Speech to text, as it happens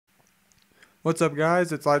What's up,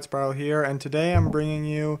 guys? It's Lyrith here, and today I'm bringing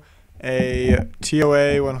you a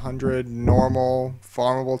ToA 100 normal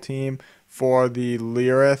farmable team for the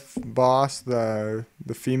Lyrith boss, the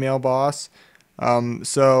female boss.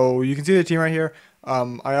 So you can see the team right here.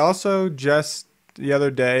 I also just the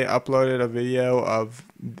other day uploaded a video of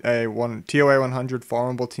a ToA 100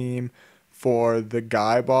 farmable team for the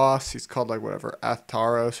guy boss. He's called like whatever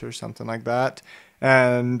Ath'taros or something like that.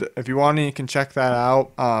 And if you want, you can check that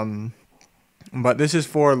out. But this is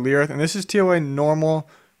for Lyrith, and this is ToA normal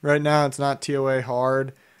right now. It's not ToA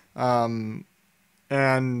hard. Um,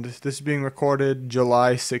 and this is being recorded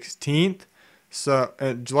July 16th. So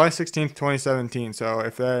July 16th, 2017. So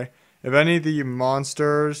if any of the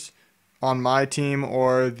monsters on my team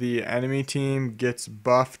or the enemy team gets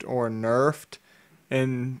buffed or nerfed,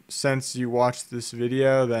 and since you watched this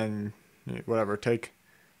video, then whatever, take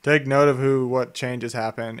note of what changes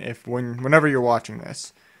happen whenever you're watching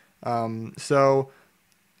this. So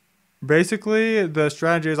basically the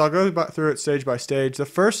strategy is I'll go through it stage by stage. The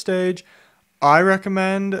first stage, I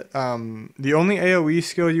recommend, the only AoE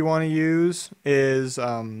skill you want to use is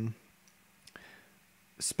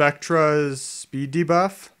Spectra's speed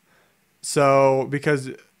debuff. So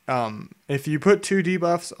because if you put 2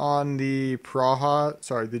 debuffs on the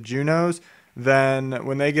the Junos, then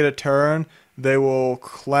when they get a turn, they will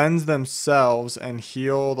cleanse themselves and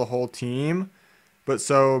heal the whole team. But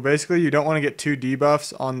so basically you don't want to get 2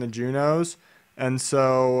 debuffs on the Junos. And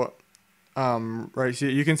so, right, so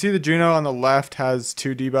you can see the Juno on the left has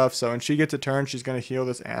 2 debuffs. So when she gets a turn, she's going to heal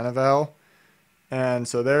this Annabelle. And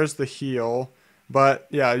so there's the heal. But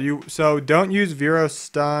yeah, so don't use Vero's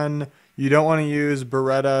stun. You don't want to use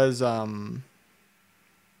Beretta's,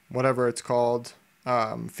 whatever it's called,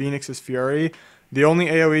 Phoenix's Fury. The only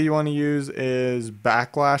AoE you want to use is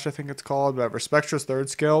Backlash, I think it's called, whatever, Spectra's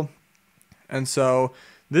third skill. And so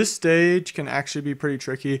this stage can actually be pretty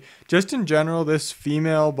tricky. Just in general, this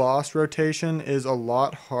female boss rotation is a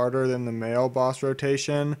lot harder than the male boss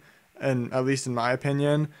rotation, and at least in my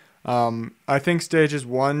opinion. I think stages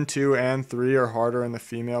 1, 2, and 3 are harder in the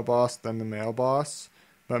female boss than the male boss.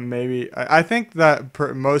 But maybe, I think that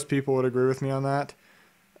most people would agree with me on that.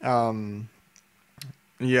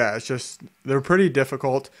 Yeah, it's just, they're pretty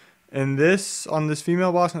difficult. On this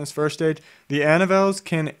female boss on this first stage, the Annabelles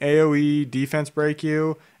can AoE defense break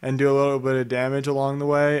you and do a little bit of damage along the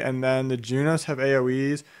way, and then the Junos have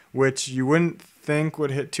AoEs, which you wouldn't think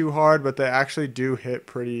would hit too hard, but they actually do hit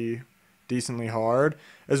pretty decently hard,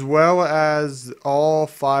 as well as all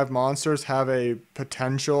 5 monsters have a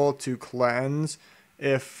potential to cleanse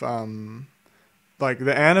if, like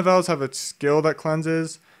the Annabelles have a skill that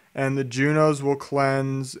cleanses, and the Junos will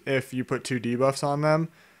cleanse if you put 2 debuffs on them.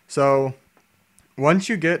 So once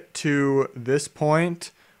you get to this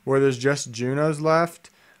point where there's just Junos left,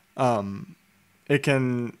 it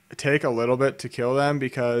can take a little bit to kill them,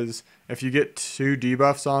 because if you get 2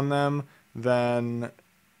 debuffs on them, then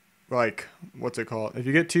like, what's it called? If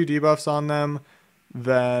you get 2 debuffs on them,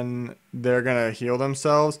 then they're going to heal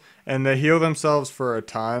themselves, and they heal themselves for a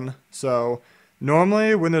ton. So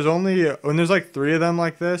normally when there's like 3 of them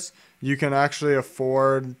like this, you can actually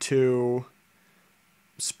afford to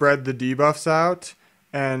spread the debuffs out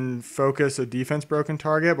and focus a defense broken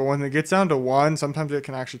target. But when it gets down to 1, sometimes it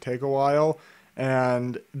can actually take a while,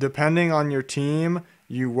 and depending on your team,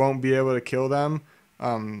 you won't be able to kill them.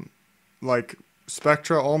 Like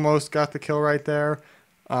Spectra almost got the kill right there.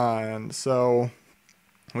 And so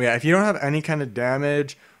yeah, if you don't have any kind of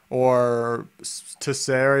damage, or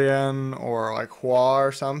Tessarian or like Hua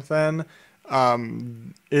or something,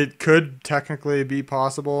 it could technically be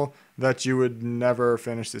possible that you would never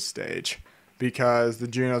finish this stage, because the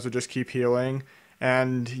Junos would just keep healing,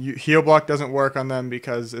 and heal block doesn't work on them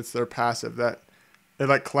because it's their passive that it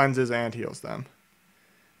like cleanses and heals them.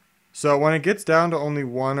 So when it gets down to only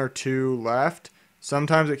 1 or 2 left,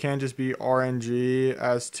 sometimes it can just be RNG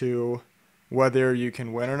as to whether you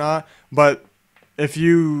can win or not. But if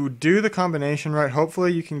you do the combination right,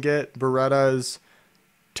 hopefully you can get Beretta's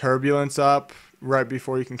Turbulence up right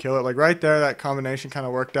before you can kill it. Like right there, that combination kind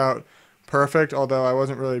of worked out perfect, although I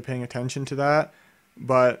wasn't really paying attention to that.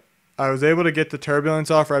 But I was able to get the Turbulence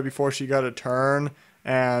off right before she got a turn,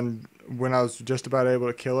 and when I was just about able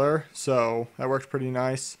to kill her. So that worked pretty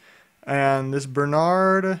nice. And this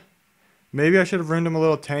Bernard, maybe I should have ruined him a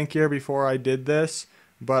little tankier before I did this,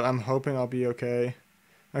 but I'm hoping I'll be okay.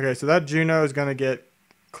 Okay, so that Juno is going to get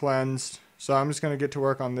cleansed, so I'm just going to get to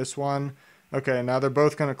work on this one. Okay, now they're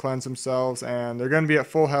both going to cleanse themselves, and they're going to be at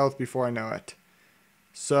full health before I know it.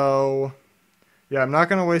 So, yeah, I'm not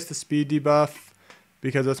going to waste the speed debuff,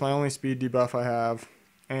 because that's my only speed debuff I have.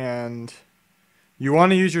 And You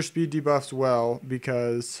want to use your speed debuffs well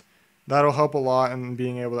because that'll help a lot in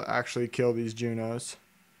being able to actually kill these Junos.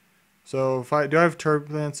 So if I have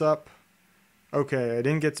Turbulence up? Okay, I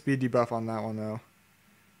didn't get speed debuff on that one though.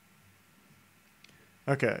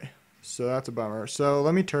 Okay, so that's a bummer. So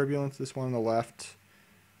let me Turbulence this one on the left.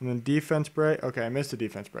 And then defense break. Okay, I missed a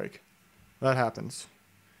defense break. That happens.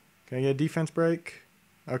 Can I get a defense break?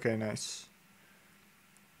 Okay, nice.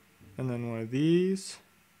 And then one of these.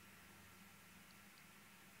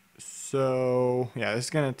 So, yeah, this is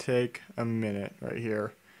going to take a minute right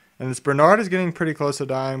here. And this Bernard is getting pretty close to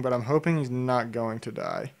dying, but I'm hoping he's not going to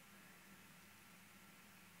die.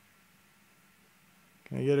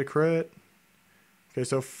 Can I get a crit? Okay,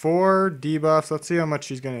 so 4 debuffs. Let's see how much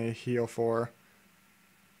he's going to heal for.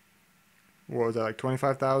 What was that, like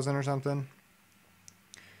 25,000 or something?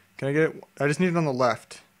 Can I get it? I just need it on the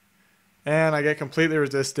left. And I get completely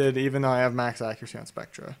resisted even though I have max accuracy on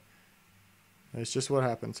Spectra. It's just what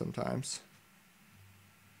happens sometimes.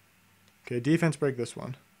 Okay, defense break this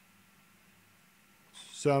one.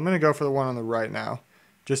 So I'm going to go for the one on the right now.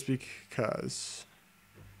 Just because.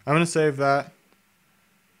 I'm going to save that.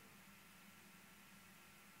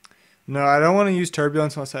 No, I don't want to use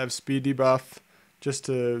Turbulence unless I have speed debuff. Just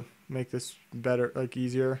to make this better, like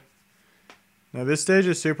easier. Now this stage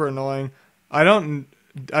is super annoying. I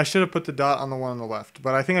should have put the dot on the one on the left,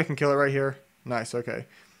 but I think I can kill it right here. Nice, okay.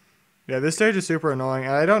 Yeah, this stage is super annoying,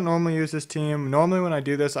 and I don't normally use this team. Normally when I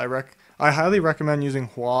do this, I highly recommend using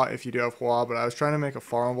Hua if you do have Hua, but I was trying to make a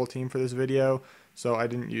farmable team for this video, so I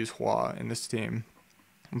didn't use Hua in this team.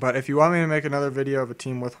 But if you want me to make another video of a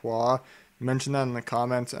team with Hua, mention that in the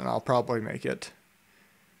comments, and I'll probably make it.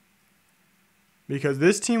 Because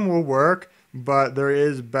this team will work, but there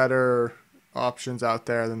is better options out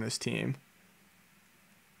there than this team.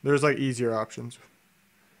 There's like easier options.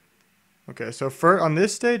 Okay, so on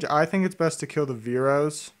this stage, I think it's best to kill the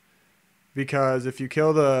Viros. Because if you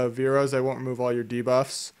kill the Viros, they won't remove all your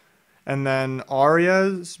debuffs. And then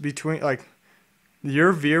Arias between, like,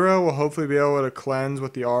 your Viro will hopefully be able to cleanse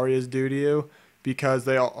what the Arias do to you. Because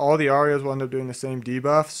all the Arias will end up doing the same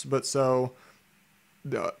debuffs. But so,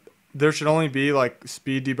 there should only be like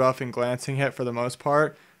speed debuff and glancing hit for the most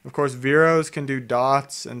part. Of course, Viros can do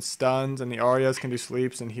dots and stuns, and the Arias can do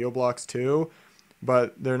sleeps and heal blocks too,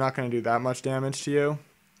 but they're not going to do that much damage to you.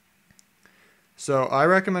 So I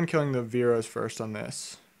recommend killing the Viros first on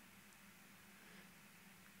this.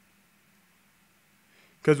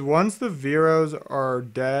 Because once the Viros are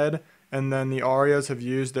dead, and then the Arias have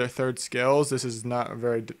used their third skills, this is not a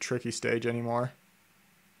very tricky stage anymore.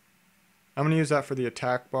 I'm going to use that for the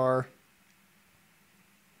attack bar.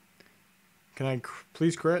 Can I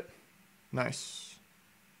please crit? Nice.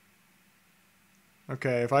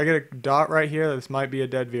 Okay, if I get a dot right here, this might be a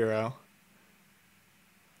dead Viro.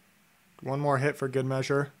 One more hit for good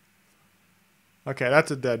measure. Okay,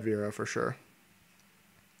 that's a dead Viro for sure.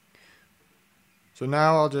 So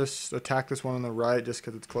now I'll just attack this one on the right just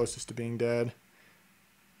because it's closest to being dead.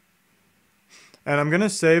 And I'm going to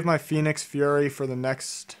save my Phoenix Fury for the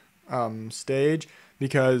next stage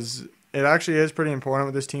because it actually is pretty important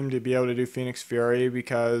with this team to be able to do Phoenix Fury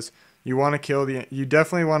because you want to kill you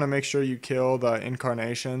definitely want to make sure you kill the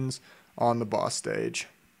incarnations on the boss stage.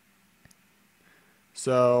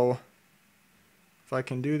 So if I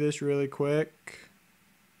can do this really quick,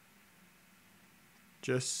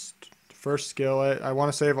 just first skill it. I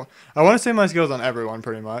want to save my skills on everyone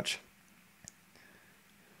pretty much.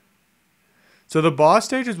 So the boss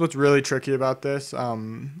stage is what's really tricky about this.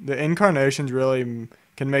 The incarnations really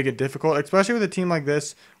can make it difficult, especially with a team like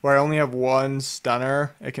this where I only have one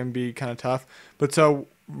stunner. It can be kind of tough. But so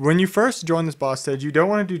when you first join this boss stage, you don't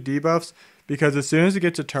want to do debuffs because as soon as it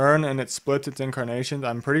gets a turn and it splits its incarnations,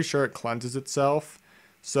 I'm pretty sure it cleanses itself.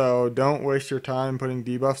 So don't waste your time putting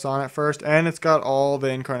debuffs on it first. And it's got all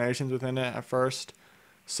the incarnations within it at first.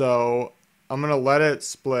 So I'm going to let it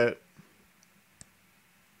split.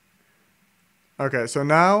 Okay, so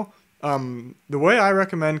now the way I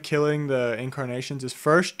recommend killing the incarnations is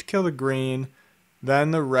first kill the green, then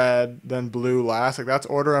the red, then blue last. Like that's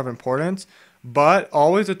order of importance. But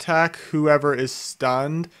always attack whoever is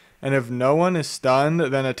stunned. And if no one is stunned,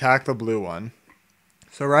 then attack the blue one.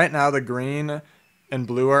 So right now the green and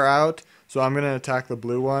blue are out. So I'm going to attack the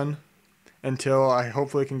blue one until I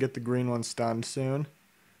hopefully can get the green one stunned soon.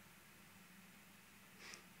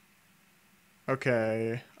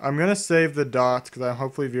 Okay, I'm going to save the dots because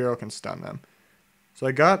hopefully Viro can stun them. So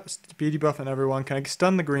I got speedy buff on everyone. Can I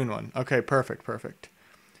stun the green one? Okay, perfect, perfect.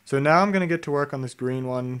 So now I'm going to get to work on this green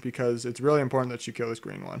one because it's really important that you kill this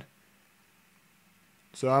green one.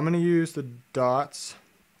 So I'm going to use the dots.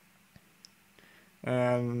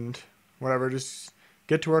 And whatever. Just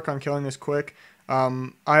get to work on killing this quick.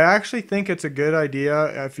 I actually think it's a good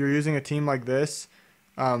idea if you're using a team like this.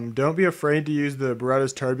 Don't be afraid to use the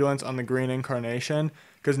Beretta's Turbulence on the green incarnation,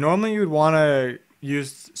 because normally you would want to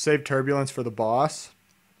save Turbulence for the boss.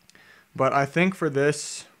 But I think for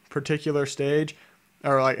this particular stage,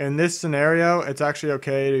 or like in this scenario, it's actually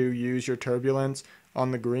okay to use your Turbulence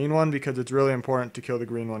on the green one because it's really important to kill the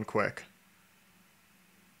green one quick.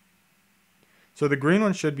 So the green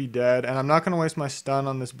one should be dead, and I'm not going to waste my stun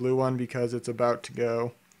on this blue one because it's about to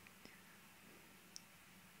go.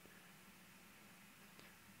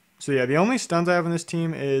 So yeah, the only stuns I have on this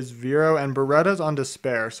team is Vero, and Beretta's on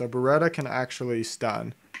Despair, so Beretta can actually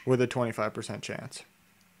stun with a 25% chance.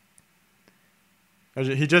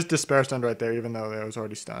 He just Despair stunned right there, even though I was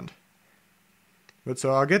already stunned. But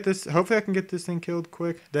so I'll get this, hopefully I can get this thing killed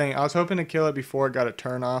quick. Dang, I was hoping to kill it before it got a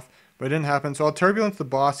turn off, but it didn't happen. So I'll Turbulence the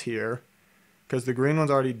boss here, because the green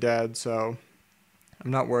one's already dead, so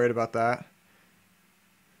I'm not worried about that.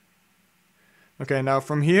 Okay, now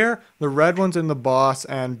from here, the red one's in the boss,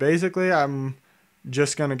 and basically I'm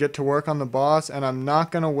just going to get to work on the boss, and I'm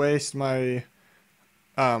not going to waste my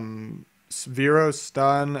Vero's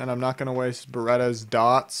stun, and I'm not going to waste Beretta's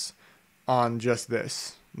dots on just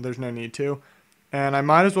this. There's no need to. And I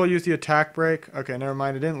might as well use the attack break. Okay, never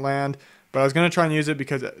mind, it didn't land, but I was going to try and use it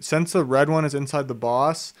because since the red one is inside the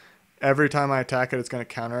boss, every time I attack it, it's going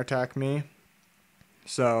to counterattack me.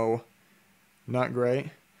 So, not great.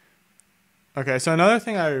 Okay, so another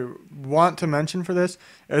thing I want to mention for this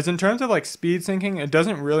is in terms of like speed syncing, it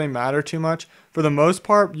doesn't really matter too much. For the most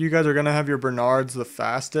part, you guys are going to have your Bernards the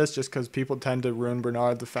fastest just because people tend to ruin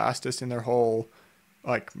Bernard the fastest in their whole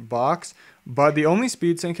like box. But the only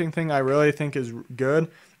speed syncing thing I really think is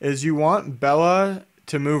good is you want Bella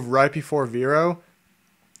to move right before Vero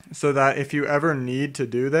so that if you ever need to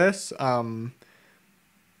do this,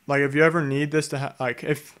 like if you ever need this to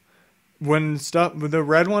when the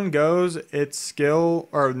red one goes, its skill,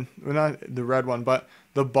 or not the red one, but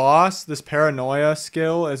the boss, this Paranoia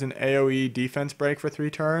skill is an AoE defense break for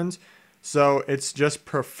 3 turns. So it's just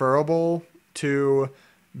preferable to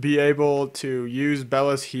be able to use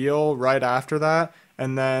Bella's heal right after that.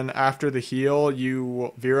 And then after the heal,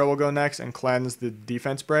 Vero will go next and cleanse the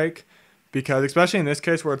defense break. Because especially in this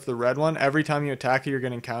case where it's the red one, every time you attack it, you're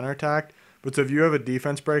getting counterattacked. But so if you have a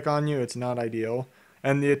defense break on you, it's not ideal.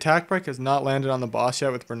 And the attack break has not landed on the boss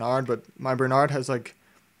yet with Bernard, but my Bernard has like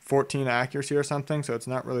 14 accuracy or something, so it's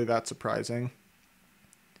not really that surprising.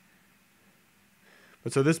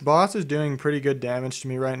 But so this boss is doing pretty good damage to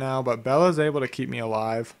me right now, but Bella's able to keep me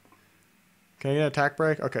alive. Can I get an attack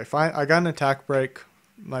break? Okay, fine. I got an attack break,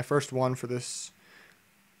 my first one for this.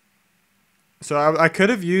 So I could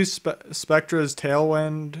have used Spectra's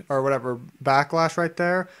Tailwind or whatever, Backlash right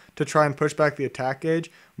there to try and push back the attack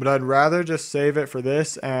gauge, but I'd rather just save it for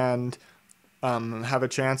this and have a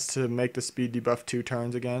chance to make the speed debuff 2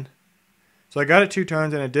 turns again. So I got it 2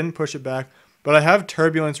 turns and it didn't push it back, but I have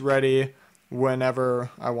Turbulence ready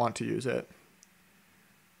whenever I want to use it.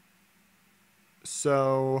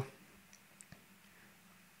 So,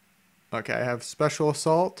 okay, I have Special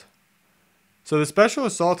Assault. So the Special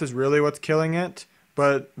Assault is really what's killing it,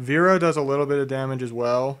 but Vero does a little bit of damage as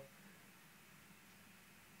well.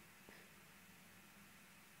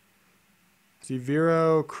 See,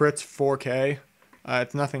 Vero crits 4k.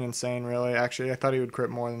 It's nothing insane, really. Actually, I thought he would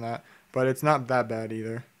crit more than that, but it's not that bad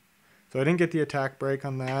either. So I didn't get the attack break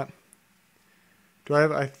on that. Do I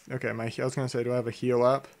have... okay, I was going to say, do I have a heal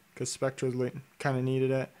up? Because Spectra's kind of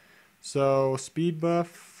needed it. So, speed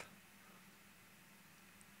buff...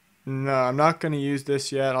 No, I'm not going to use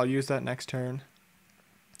this yet. I'll use that next turn.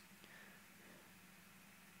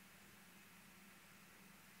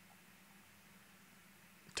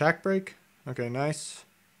 Attack break. Okay, nice.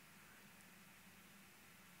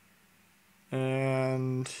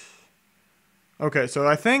 And... okay, so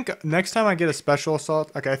I think next time I get a Special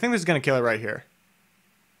Assault... okay, I think this is going to kill it right here.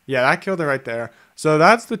 Yeah, that killed it right there. So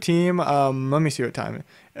that's the team. Let me see what time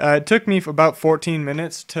it took me for about 14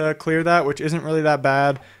 minutes to clear that, which isn't really that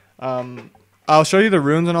bad. I'll show you the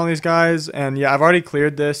runes on all these guys, and yeah, I've already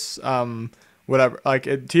cleared this, whatever, like,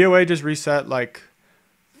 ToA just reset, like,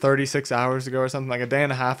 36 hours ago or something, like a day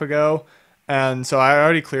and a half ago, and so I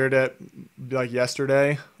already cleared it, like,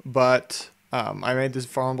 yesterday, but, I made this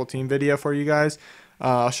farmable team video for you guys.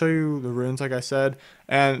 I'll show you the runes, like I said,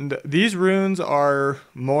 and these runes are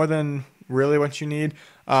more than really what you need.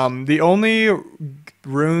 The only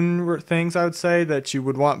rune things I would say that you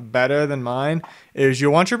would want better than mine is you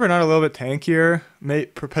want your Bernard a little bit tankier,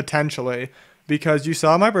 potentially, because you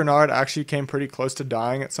saw my Bernard actually came pretty close to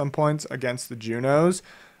dying at some points against the Junos.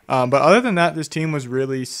 But other than that, this team was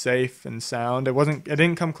really safe and sound. It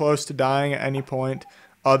didn't come close to dying at any point,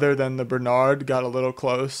 other than the Bernard got a little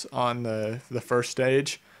close on the first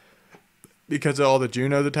stage because of all the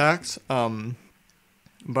Juno's attacks.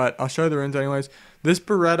 But I'll show you the runes anyways. This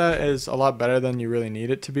Beretta is a lot better than you really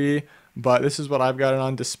need it to be, but this is what I've got it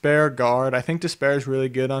on. Despair, Guard. I think Despair is really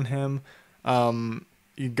good on him.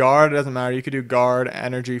 You guard, it doesn't matter. You could do Guard,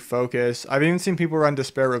 Energy, Focus. I've even seen people run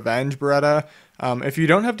Despair, Revenge, Beretta. If you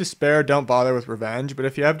don't have Despair, don't bother with Revenge. But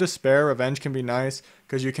if you have Despair, Revenge can be nice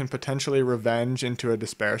because you can potentially Revenge into a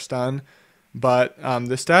Despair stun. But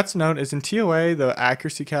the stats note is in ToA, the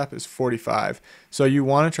accuracy cap is 45. So you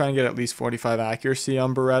want to try and get at least 45 accuracy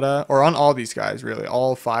on Beretta, or on all these guys, really,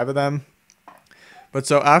 all 5 of them. But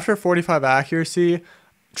so after 45 accuracy,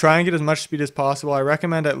 try and get as much speed as possible. I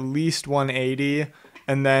recommend at least 180,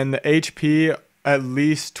 and then the HP at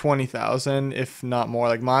least 20,000, if not more.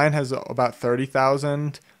 Like mine has about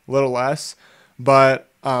 30,000, a little less. But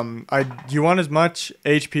you want as much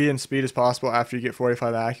HP and speed as possible after you get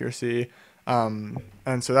 45 accuracy.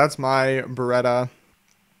 And so that's my Beretta.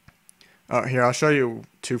 Here, I'll show you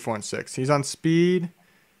 2, 4, and 6. He's on speed,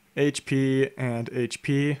 HP, and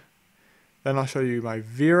HP. Then I'll show you my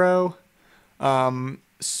Vero.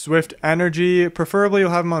 Swift Energy. Preferably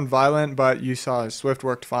you'll have him on Violent, but you saw his Swift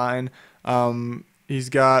worked fine. He's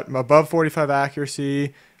got above 45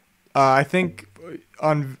 accuracy. I think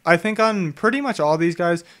on pretty much all these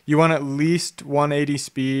guys, you want at least 180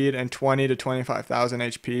 speed and 20 to 25,000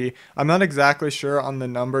 HP. I'm not exactly sure on the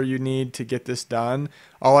number you need to get this done.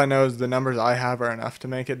 All I know is the numbers I have are enough to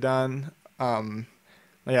make it done.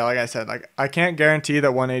 Yeah, like I said, like I can't guarantee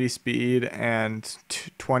that 180 speed and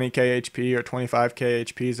 20k HP or 25k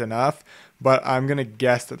HP is enough, but I'm gonna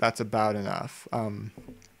guess that that's about enough.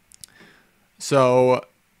 So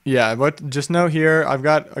yeah, but just note here, I've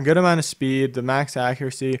got a good amount of speed, the max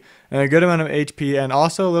accuracy, and a good amount of HP, and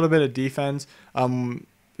also a little bit of defense.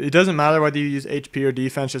 It doesn't matter whether you use HP or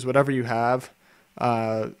defense, just whatever you have.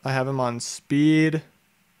 I have him on speed,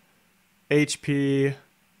 HP,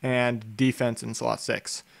 and defense in slot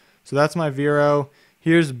 6. So that's my Vero.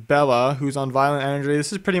 Here's Bella, who's on Violent Energy.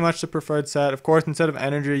 This is pretty much the preferred set. Of course, instead of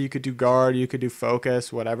Energy, you could do Guard, you could do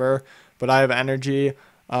Focus, whatever. But I have Energy.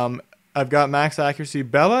 I've got max accuracy.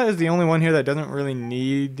 Bella is the only one here that doesn't really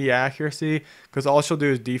need the accuracy because all she'll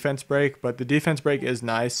do is defense break, but the defense break is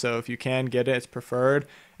nice, so if you can get it, it's preferred.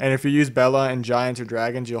 And if you use Bella in Giants or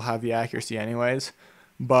Dragons, you'll have the accuracy anyways.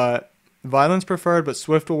 But Violence preferred, but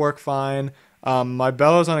Swift will work fine. My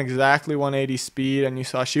Bella's on exactly 180 speed, and you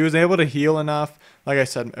saw she was able to heal enough. Like I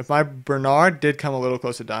said, if my Bernard did come a little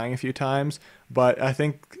close to dying a few times, but I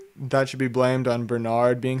think that should be blamed on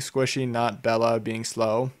Bernard being squishy, not Bella being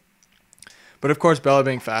slow. But of course, Bella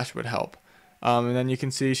being fast would help. And then you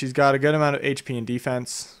can see she's got a good amount of HP and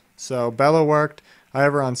defense. So Bella worked. I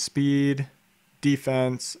have her on speed,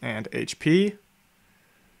 defense, and HP.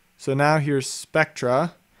 So now here's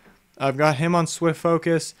Spectra. I've got him on Swift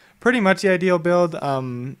Focus. Pretty much the ideal build.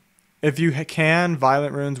 If you can,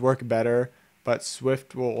 Violent runes work better, but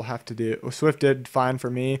Swift will have to do. Swift did fine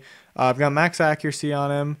for me. I've got max accuracy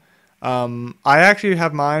on him. I actually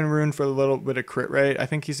have mine runed for a little bit of crit rate. I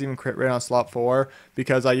think he's even crit rate on slot 4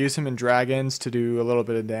 because I use him in Dragons to do a little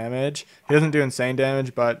bit of damage. He doesn't do insane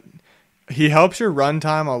damage, but he helps your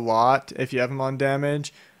runtime a lot if you have him on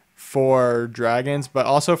damage for Dragons, but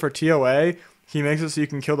also for ToA, he makes it so you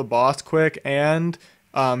can kill the boss quick, and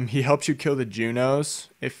he helps you kill the Junos.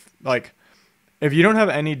 If you don't have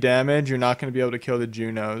any damage, you're not going to be able to kill the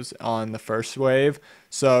Junos on the first wave.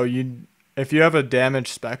 So if you have a damaged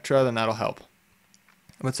Spectra, then that'll help.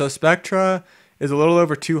 But so Spectra is a little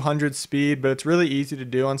over 200 speed, but it's really easy to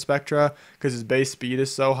do on Spectra because his base speed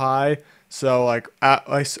is so high. So like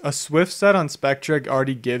a Swift set on Spectra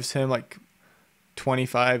already gives him like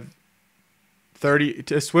 25, 30.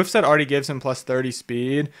 A Swift set already gives him plus 30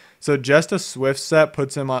 speed. So just a Swift set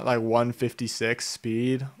puts him at like 156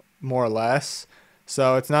 speed, more or less.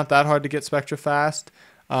 So it's not that hard to get Spectra fast.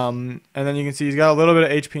 And then you can see he's got a little bit of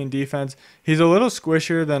HP and defense. He's a little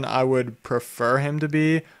squishier than I would prefer him to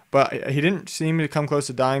be, but he didn't seem to come close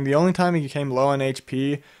to dying. The only time he came low on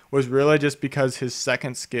HP was really just because his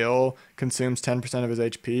second skill consumes 10% of his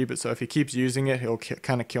HP. But so if he keeps using it, he'll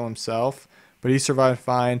kind of kill himself. But he survived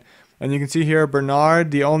fine. And you can see here,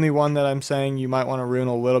 Bernard, the only one that I'm saying you might want to rune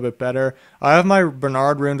a little bit better. I have my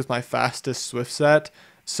Bernard runed with my fastest Swift set.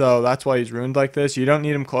 So that's why he's ruined like this. You don't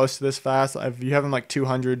need him close to this fast. If you have him like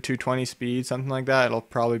 200, 220 speed, something like that, it'll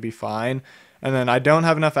probably be fine. And then I don't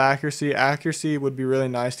have enough accuracy. Accuracy would be really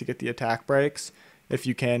nice to get the attack breaks if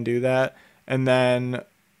you can do that. And then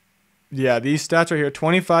yeah, these stats right here,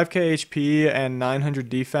 25k HP and 900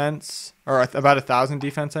 defense, or about 1,000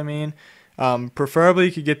 defense, I mean. Preferably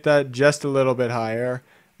you could get that just a little bit higher,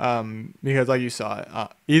 because like you saw,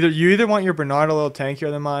 you either want your Bernard a little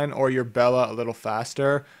tankier than mine or your Bella a little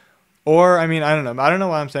faster. Or, I mean, I don't know. I don't know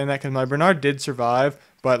why I'm saying that, because my Bernard did survive,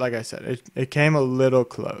 but like I said, it came a little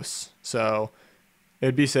close. So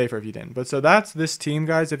it'd be safer if you didn't. But so that's this team,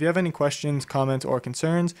 guys. If you have any questions, comments, or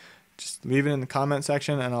concerns, just leave it in the comment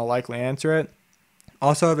section and I'll likely answer it.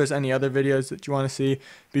 Also, if there's any other videos that you want to see,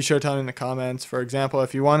 be sure to tell me in the comments. For example,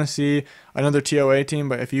 if you want to see another ToA team,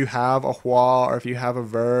 but if you have a Hua or if you have a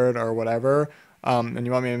Verd or whatever, and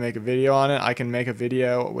you want me to make a video on it, I can make a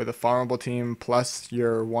video with a farmable team plus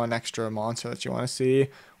your one extra monster that you want to see,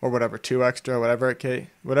 or whatever, two extra, whatever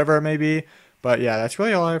it may be. But yeah, that's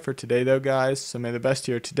really all I have for today though, guys. So may the best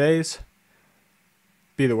year today's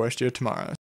be the worst year tomorrow's.